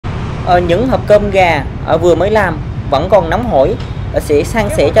những hộp cơm gà vừa mới làm vẫn còn nóng hổi, sẽ san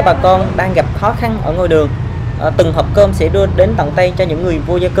sẻ cho bà con đang gặp khó khăn ở ngoài đường. Từng hộp cơm sẽ đưa đến tận tay cho những người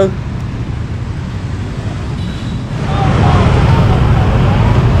vô gia cư.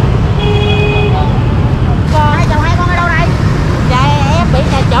 Chồng hai con ở đâu đây? Dạ em bị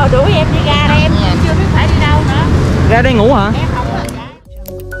nhà trọ đuổi em đi ra đây, em chưa biết phải đi đâu nữa. Ra đây ngủ hả? Em không là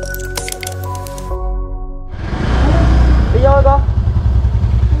Đi vô con.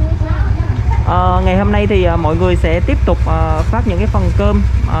 Ngày hôm nay thì mọi người sẽ tiếp tục phát những cái phần cơm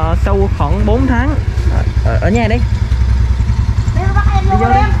sau khoảng 4 tháng ở nhà đấy. Đi vô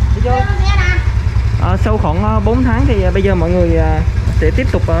đi, đi vô. Sau khoảng 4 tháng thì bây giờ mọi người sẽ tiếp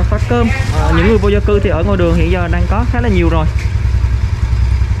tục phát cơm. Những người vô gia cư thì ở ngoài đường hiện giờ đang có khá là nhiều rồi.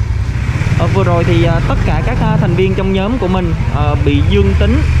 Vừa rồi thì tất cả các thành viên trong nhóm của mình bị dương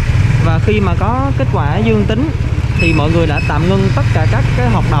tính, và khi mà có kết quả dương tính thì mọi người đã tạm ngưng tất cả các cái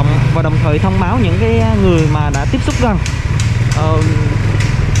hoạt động và đồng thời thông báo những cái người mà đã tiếp xúc gần.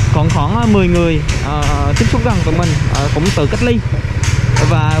 Còn khoảng 10 người tiếp xúc gần của mình cũng tự cách ly.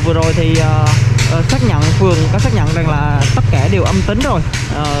 Và vừa rồi thì xác nhận, phường có xác nhận rằng là tất cả đều âm tính rồi,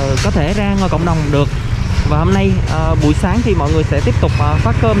 có thể ra ngoài cộng đồng được. Và hôm nay buổi sáng thì mọi người sẽ tiếp tục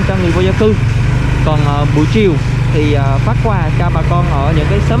phát cơm cho người vô gia cư. Còn buổi chiều thì phát quà cho bà con ở những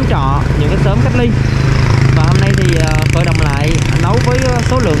cái xóm trọ, những cái xóm cách ly. Và hôm nay thì khởi động lại nấu với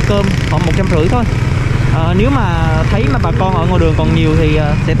số lượng cơm khoảng 150 thôi. Nếu mà thấy mà bà con ở ngoài đường còn nhiều thì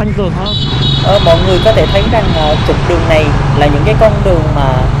sẽ tăng cường hơn. Mọi người có thể thấy rằng trục đường này là những cái con đường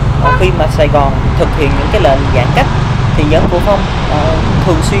mà khi mà Sài Gòn thực hiện những cái lệnh giãn cách thì nhóm của Phong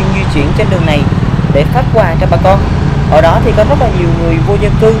thường xuyên di chuyển trên đường này để phát quà cho bà con. Ở đó thì có rất là nhiều người vô gia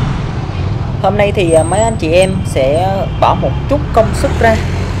cư. Hôm nay thì mấy anh chị em sẽ bỏ một chút công sức ra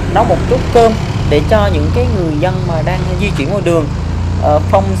nấu một chút cơm để cho những cái người dân mà đang di chuyển ngoài đường.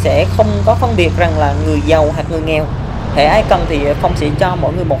 Phong sẽ không có phân biệt rằng là người giàu hoặc người nghèo. Hễ ai cần thì Phong sẽ cho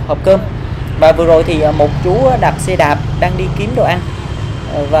mỗi người một hộp cơm. Và vừa rồi thì một chú đạp xe đạp đang đi kiếm đồ ăn.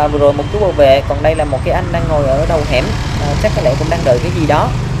 Và vừa rồi một chú bảo vệ, còn đây là một cái anh đang ngồi ở đầu hẻm, chắc có lẽ cũng đang đợi cái gì đó.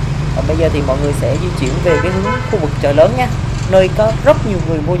 Bây giờ thì mọi người sẽ di chuyển về cái hướng khu vực chợ lớn nha, nơi có rất nhiều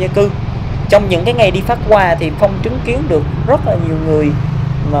người vô gia cư. Trong những cái ngày đi phát quà thì Phong chứng kiến được rất là nhiều người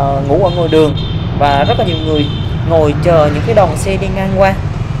mà ngủ ở ngoài đường, và rất là nhiều người ngồi chờ những cái đoàn xe đi ngang qua,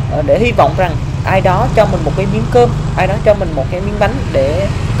 để hy vọng rằng ai đó cho mình một cái miếng cơm, ai đó cho mình một cái miếng bánh để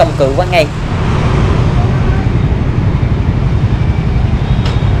cầm cự qua ngày.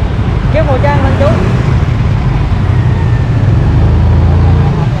 Kéo khẩu trang lên chú.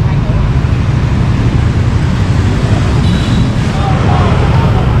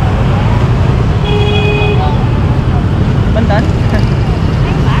 Bình tĩnh.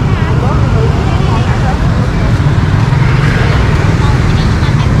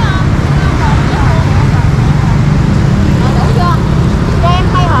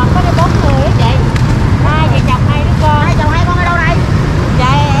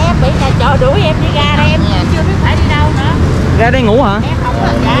 đuổi em đi ra đây, em chưa biết phải đi đâu nữa. Ra đây ngủ hả? Em không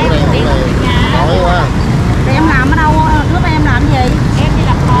là dạ, em đi về nhà. Thì em làm ở đâu? Lúc em làm gì? Em đi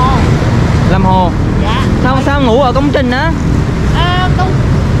làm hồ. Làm hồ? Dạ. Sao ngủ ở công trình á?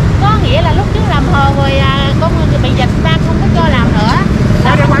 Có nghĩa là lúc trước làm hồ rồi con bị dịch ra không có cho làm nữa.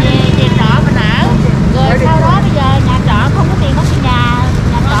 Sau đó về trọ mình ở. Rồi sau đó bây giờ nhà trọ không có tiền đóng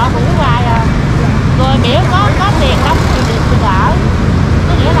nhà trọ ngủ hoài rồi. Rồi biểu có tiền đóng thì được ở.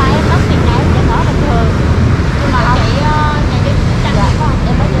 Có nghĩa là em đóng tiền nhà em vẫn ở bình thường. Nhưng mà không chị chăng dạ. Không?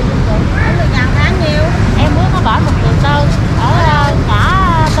 Em mới vô dung tưởng. Em được nhận tháng nhiêu? Em muốn có bỏ 1 triệu tư ở ngõ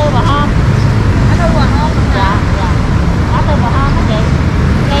Tư Bà Hôm. Ở Tư Bà Hôm? Dạ, dạ. Ở Tư Bà Hôm đó chị.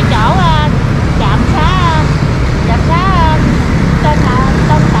 Ngay chỗ trạm xá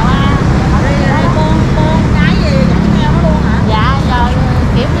Tân Thảo A. Đây buôn cái gì dẫn theo nó luôn hả? Dạ, giờ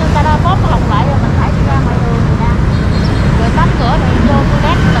kiểu như ta đã bóp cái lồng lại rồi mình phải đi ra ngoài đường rồi nha. Rồi tắm cửa rồi vô cái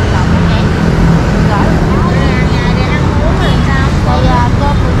đét tự động đó chị. Rồi nhà để ăn uống rồi sao? Đây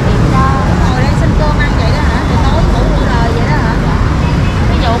cơm được tiền cho. Ngồi đây xin cơm ăn vậy đó hả? Thì tối ngủ một đời vậy đó hả? Dạ.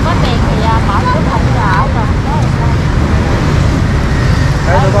 Ví dụ có tiền thì bỏ chút không cho ở rồi.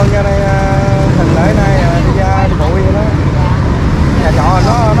 Để tụi con ra đây thành lễ nay đi ra đi bụi vậy đó. Nhà trọ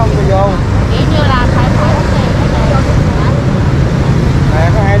nó không cho vô. Kiểu như là phải đóng tiền đó chị. Nè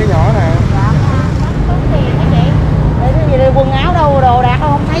có 2 đứa nhỏ nè. Dạ, đóng tiền đó chị. Để cái gì đây quần áo đâu đồ đạc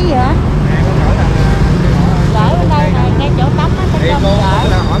không thấy gì hả? Gửi bên đây nè, ngay chỗ tắm á, cho cho mình gửi. Đi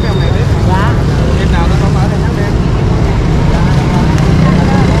hỏi mấy ông này biết. Dạ. Đêm nào tụi con ở đây nhắn đêm.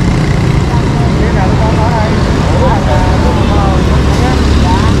 Đêm nào tụi con ở đây.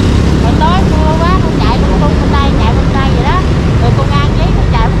 Rồi tối mưa quá con chạy bên đây, chạy bên đây vậy đó. Rồi con ăn giấy con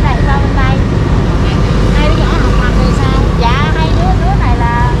chạy bên đây sao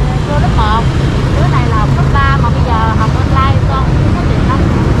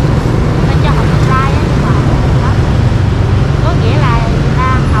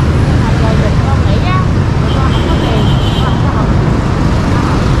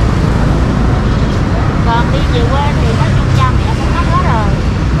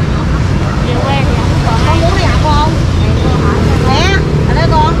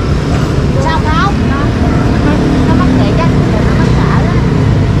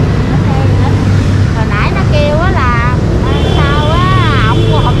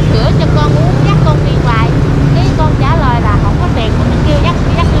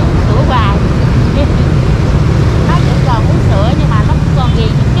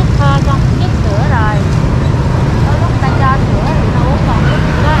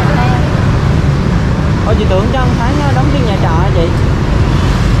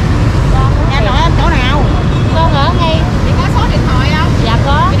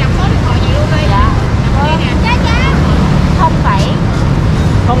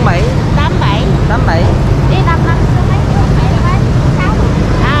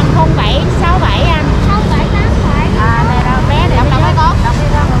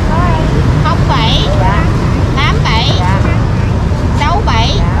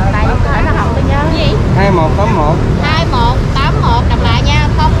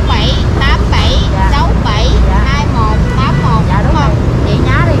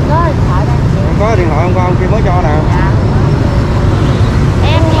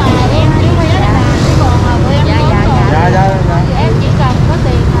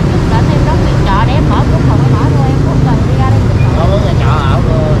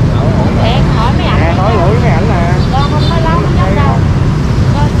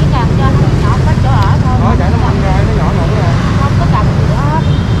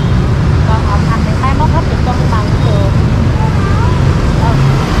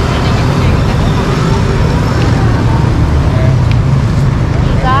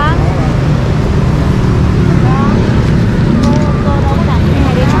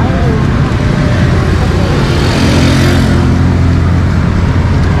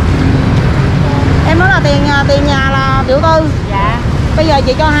bây giờ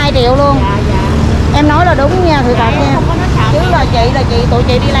chị cho 2 triệu luôn. Em nói là đúng nha, thì thật nha. Chứ là chị tụi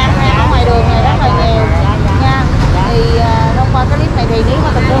chị đi lang thang ở ngoài đường này rất là nhiều nha. Thì thông qua cái clip này thì nếu mà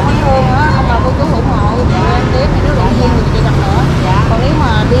tình thương mấy thương á, ông bà cô chú ủng hộ thì em tiếp thì nó động viên thì chị gặp nữa. Còn nếu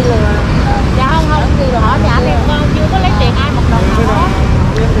mà đi lừa không đi lừa hỏi trả tiền, con chưa có lấy tiền ai một đồng nào hết.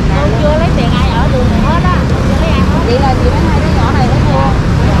 Con chưa lấy tiền ai ở đường nào hết á. Vậy là chị mấy hai đứa nhỏ này mới mua.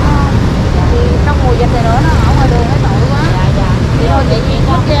 Thì trong mùa dịch này nữa nó ở ngoài đường nó tội quá. Thì thôi chị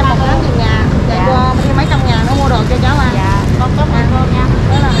giúp cho em một tháng tiền nhà, chạy qua mấy trăm ngàn nó mua đồ cho cháu ăn. Con cảm ơn cô nha.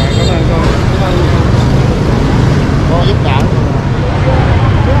 Đó là cảm ơn con. Con giúp đỡ.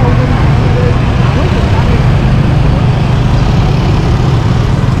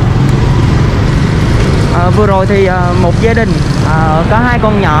 Vừa rồi thì một gia đình có 2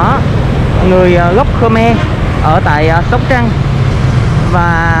 con nhỏ, người gốc Khmer ở tại Sóc Trăng,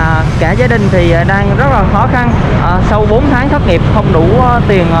 và cả gia đình thì đang rất là khó khăn. Sau 4 tháng thất nghiệp không đủ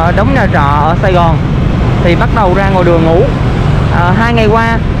tiền đóng nhà trọ ở Sài Gòn thì bắt đầu ra ngoài đường ngủ. 2 ngày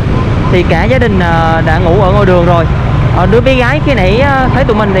qua thì cả gia đình đã ngủ ở ngoài đường rồi. Đứa bé gái khi nãy thấy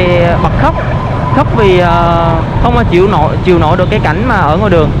tụi mình thì bật khóc vì không chịu nổi được cái cảnh mà ở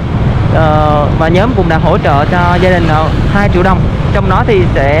ngoài đường. Và nhóm cũng đã hỗ trợ cho gia đình 2 triệu đồng, trong đó thì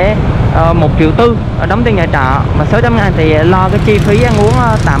sẽ 1,4 triệu đóng tiền nhà trọ, và 600 ngàn thì lo cái chi phí ăn uống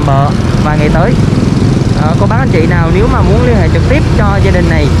tạm bợ vài ngày tới. Cô bác anh chị nào nếu mà muốn liên hệ trực tiếp cho gia đình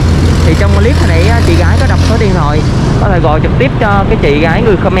này thì trong clip hồi nãy chị gái có đọc số điện thoại, có thể gọi trực tiếp cho cái chị gái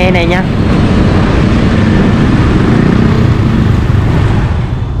người Khmer này nha.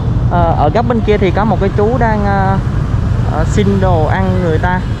 Ở góc bên kia thì có một cái chú đang xin đồ ăn người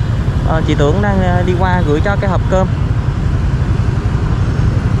ta. Chị tưởng đang đi qua gửi cho cái hộp cơm.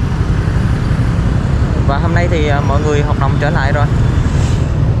 Và hôm nay thì mọi người hoạt động trở lại rồi.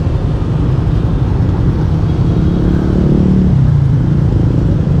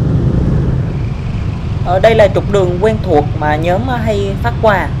 Đây là trục đường quen thuộc mà nhóm hay phát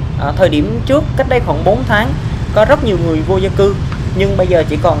quà. Thời điểm trước, cách đây khoảng 4 tháng, có rất nhiều người vô gia cư, nhưng bây giờ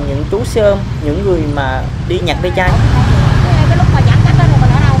chỉ còn những chú xe ôm, những người mà đi nhặt ve chai. Cái lúc mà giãn cách đó thì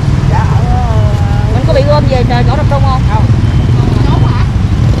mình ở đâu? Mình có bị ôm về chỗ tập trung không? Không.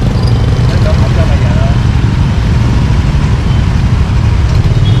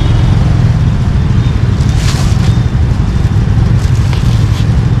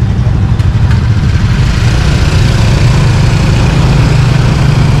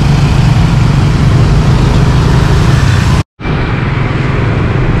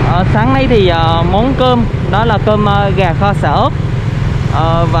 Sáng nay thì món cơm đó là cơm gà kho xả ớt,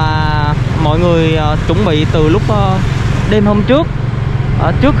 và mọi người chuẩn bị từ lúc đêm hôm trước.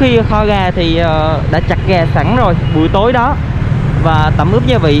 Trước khi kho gà thì đã chặt gà sẵn rồi buổi tối đó và tẩm ướp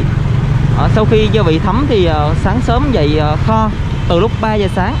gia vị. Sau khi gia vị thấm thì sáng sớm dậy kho từ lúc 3 giờ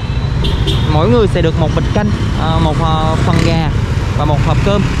sáng. Mỗi người sẽ được một bịch canh, một phần gà và một hộp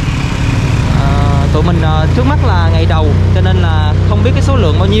cơm. Tụi mình trước mắt là ngày đầu cho nên là không biết cái số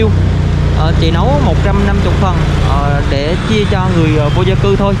lượng bao nhiêu. Chị nấu 150 phần để chia cho người vô gia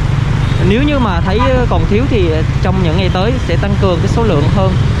cư thôi. Nếu như mà thấy còn thiếu thì trong những ngày tới sẽ tăng cường cái số lượng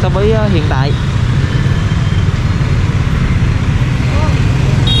hơn so với hiện tại.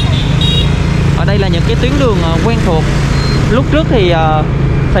 Ở đây là những cái tuyến đường quen thuộc. Lúc trước thì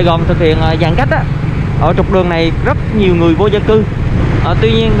Sài Gòn thực hiện giãn cách á, ở trục đường này rất nhiều người vô gia cư.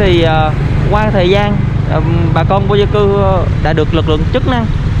 Tuy nhiên thì qua thời gian bà con vô gia cư đã được lực lượng chức năng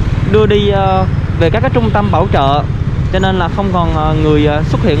đưa đi về các cái trung tâm bảo trợ, cho nên là không còn người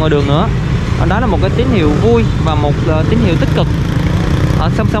xuất hiện ngoài đường nữa. Đó là một cái tín hiệu vui và một tín hiệu tích cực.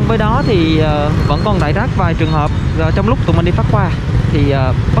 Song song với đó thì vẫn còn rải rác vài trường hợp trong lúc tụi mình đi phát quà thì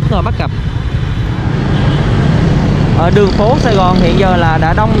bất ngờ bắt gặp. Đường phố Sài Gòn hiện giờ là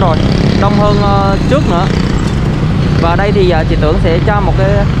đã đông rồi, đông hơn trước nữa. Và đây thì chị Tưởng sẽ cho một cái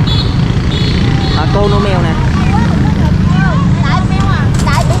cô nuôi mèo nè.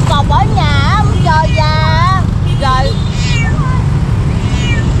 Tại tụi cột ở nhà giờ già rồi.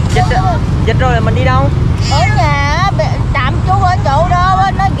 Dịch rồi là mình đi đâu? Ở nhà tạm trú ở chỗ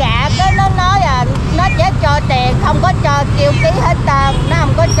đó, nó gạt cái nó nói là nó sẽ cho tiền, không có cho kêu ký hết trơn, nó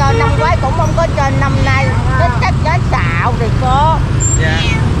không có cho năm ngoái cũng không có cho năm nay, nó chắc giá xạo thì có. Dạ.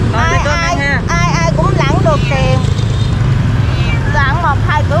 Ai cũng lãng được tiền. Lãng 1,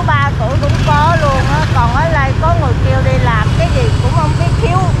 2 tuổi, 3 tuổi cũng có luôn á. Còn ở đây có người kêu đi làm cái gì cũng không biết,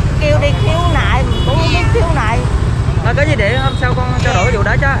 kêu đi khiếu nại cũng không biết khiếu nại. Có gì để hôm sau con trao đổi vụ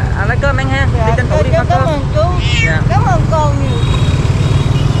đó cho. Lấy cơm ăn ha. Dạ, đi tranh thủ đi phát cơm. Cảm ơn chú. Dạ. Cảm ơn cô nhiều.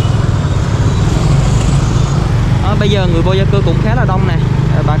 Bây giờ người vô gia cư cũng khá là đông nè.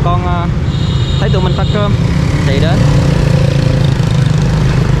 Bà con thấy tụi mình phát cơm chạy đến.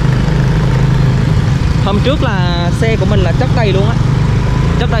 Hôm trước là xe của mình là chất đầy luôn á,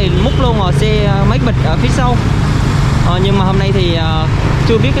 chất đầy múc luôn rồi, xe mấy bịch ở phía sau. Nhưng mà hôm nay thì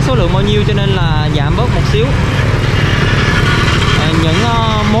chưa biết cái số lượng bao nhiêu cho nên là giảm bớt một xíu. Những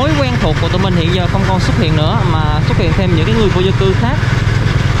mối quen thuộc của tụi mình hiện giờ không còn xuất hiện nữa, mà xuất hiện thêm những cái người vô gia cư khác.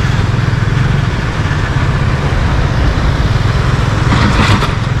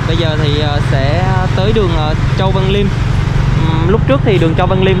 Bây giờ thì sẽ tới đường Châu Văn Liêm. Lúc trước thì đường Châu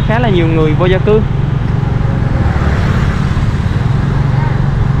Văn Liêm khá là nhiều người vô gia cư.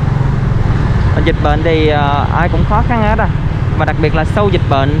 Dịch bệnh thì ai cũng khó khăn hết à. Mà đặc biệt là sau dịch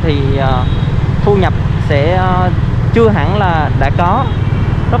bệnh thì thu nhập sẽ chưa hẳn là đã có.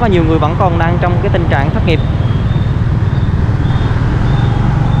 Rất là nhiều người vẫn còn đang trong cái tình trạng thất nghiệp.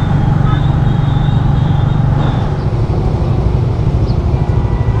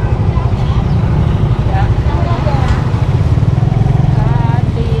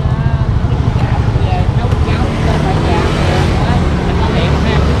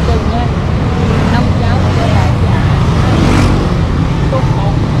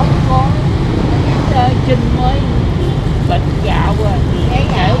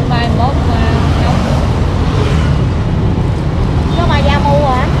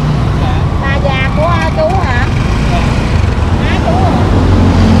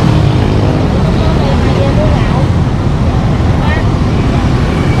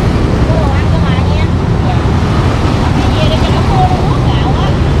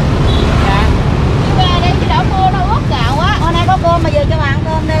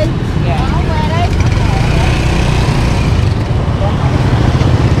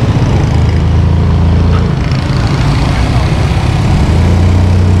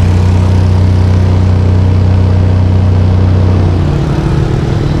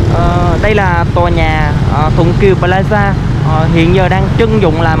 Đây là tòa nhà Thuận Kiều Plaza, hiện giờ đang trưng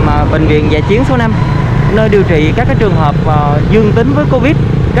dụng làm bệnh viện dã chiến số 5, nơi điều trị các cái trường hợp dương tính với Covid,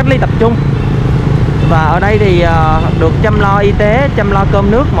 cách ly tập trung. Và ở đây thì được chăm lo y tế, chăm lo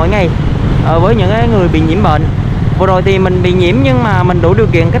cơm nước mỗi ngày với những cái người bị nhiễm bệnh. Vừa rồi thì mình bị nhiễm nhưng mà mình đủ điều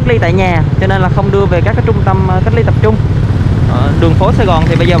kiện cách ly tại nhà, cho nên là không đưa về các cái trung tâm cách ly tập trung. Đường phố Sài Gòn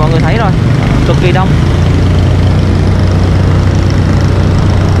thì bây giờ mọi người thấy rồi, cực kỳ đông.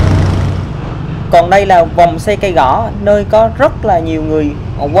 Còn đây là vòng xoay Cây Gõ, nơi có rất là nhiều người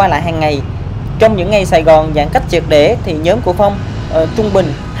qua lại hàng ngày. Trong những ngày Sài Gòn giãn cách triệt để thì nhóm của Phong trung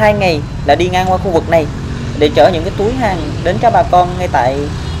bình 2 ngày là đi ngang qua khu vực này để chở những cái túi hàng đến cho bà con ngay tại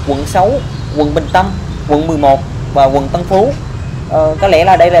quận 6, quận Bình Tân, quận 11 và quận Tân Phú. Có lẽ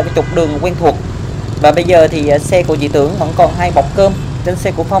là đây là cái trục đường quen thuộc. Và bây giờ thì xe của chị Tưởng vẫn còn 2 bọc cơm, trên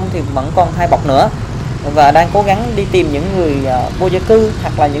xe của Phong thì vẫn còn 2 bọc nữa. Và đang cố gắng đi tìm những người vô gia cư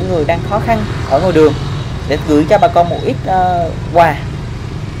hoặc là những người đang khó khăn ở ngoài đường để gửi cho bà con một ít quà.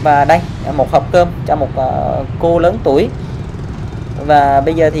 Và đây một hộp cơm cho một cô lớn tuổi. Và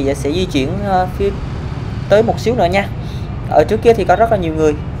bây giờ thì sẽ di chuyển phía tới một xíu nữa nha. Ở trước kia thì có rất là nhiều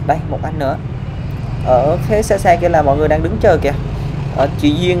người. Đây một anh nữa. Ở phía xa xa kia là mọi người đang đứng chờ kìa.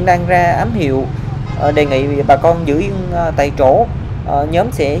 Chị Duyên đang ra ám hiệu đề nghị bà con giữ yên tại chỗ.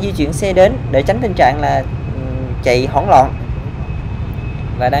 Nhóm sẽ di chuyển xe đến để tránh tình trạng là chạy hoảng loạn.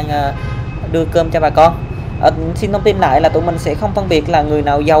 Và đang đưa cơm cho bà con. Xin thông tin lại là tụi mình sẽ không phân biệt là người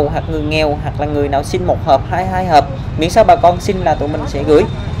nào giàu hoặc người nghèo, hoặc là người nào xin 1 hộp hay 2 hộp, miễn sao bà con xin là tụi mình sẽ gửi.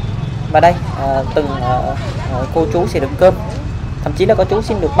 Và đây từng cô chú sẽ được cơm, thậm chí là có chú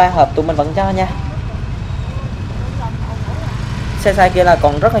xin được 3 hộp tụi mình vẫn cho nha. Xe xa kia là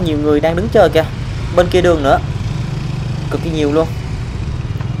còn rất là nhiều người đang đứng chờ kìa, bên kia đường nữa cực kỳ nhiều luôn.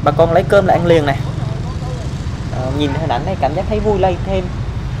 Bà con lấy cơm là ăn liền nè. Nhìn hình ảnh này cảm giác thấy vui lây thêm.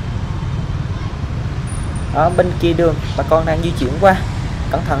 Ở bên kia đường bà con đang di chuyển qua,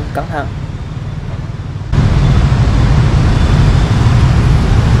 cẩn thận cẩn thận.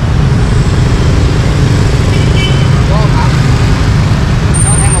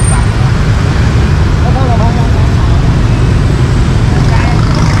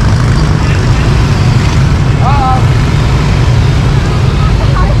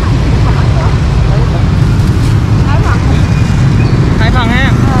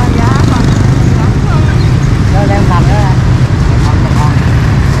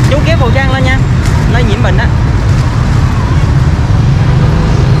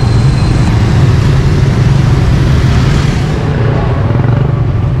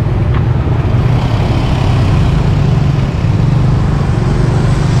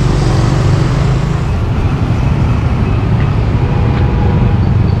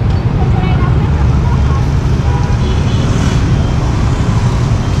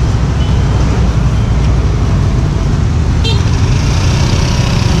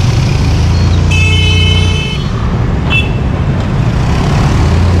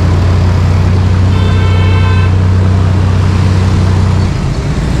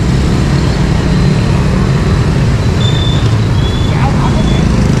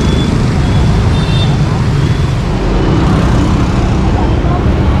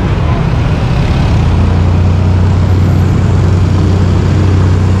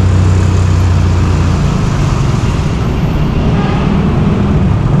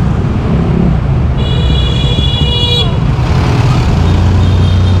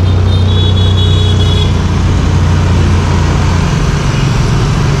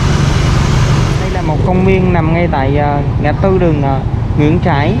 Phương nằm ngay tại ngã tư đường Nguyễn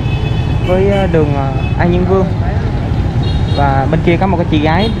Trãi với đường An Nhân Vương, và bên kia có một cái chị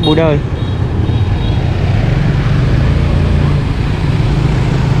gái bụi đời.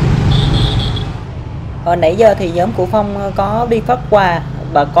 Nãy giờ thì nhóm của Phong có đi phát quà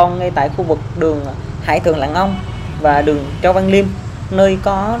bà con ngay tại khu vực đường Hải Thượng Lãng Ông và đường Châu Văn Liêm, nơi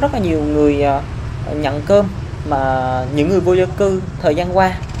có rất là nhiều người nhận cơm, mà những người vô gia cư thời gian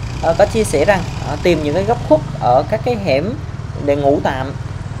qua có chia sẻ rằng tìm những cái góc khuất ở các cái hẻm để ngủ tạm.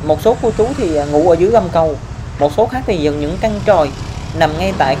 Một số cô chú thì ngủ ở dưới gầm cầu, một số khác thì dựng những căn tròi nằm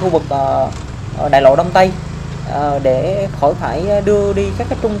ngay tại khu vực đại lộ Đông Tây để khỏi phải đưa đi các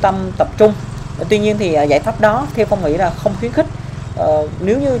cái trung tâm tập trung. Tuy nhiên thì giải pháp đó theo Phong nghĩ là không khuyến khích.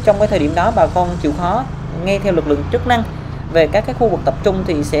 Nếu như trong cái thời điểm đó bà con chịu khó nghe theo lực lượng chức năng về các cái khu vực tập trung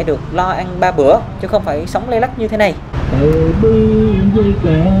thì sẽ được lo ăn 3 bữa, chứ không phải sống lây lắc như thế này. Từ bi với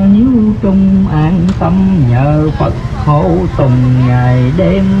kẻ hiếu trung an tâm, nhờ Phật hộ tùng ngày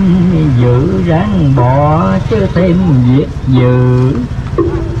đêm, giữ ráng bỏ chứ thêm việc dữ.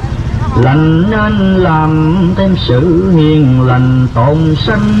 Lành nên làm thêm sự hiền lành, tồn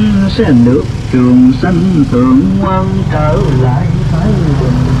sanh sẽ được trường sanh thượng ngoan, trở lại thái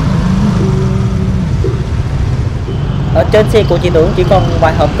bình. Ở trên xe của chị Tưởng chỉ còn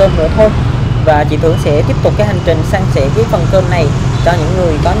vài hộp cơm nữa thôi, và chị Tưởng sẽ tiếp tục cái hành trình san sẻ cái phần cơm này cho những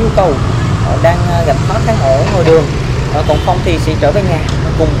người có nhu cầu đang gặp khó khăn ở ngoài đường. Còn Phong thì sẽ trở về nhà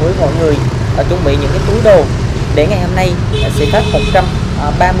cùng với mọi người chuẩn bị những cái túi đồ để ngày hôm nay sẽ phát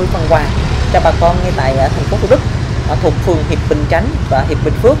 130 phần quà cho bà con ngay tại thành phố Thủ Đức, thuộc phường Hiệp Bình Chánh và Hiệp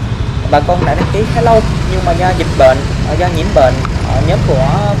Bình Phước. Bà con đã đăng ký khá lâu, nhưng mà do dịch bệnh, do nhiễm bệnh, nhóm của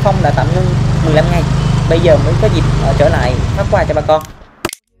Phong đã tạm ngưng 15 ngày. Bây giờ mới có dịp trở lại phát quà cho bà con.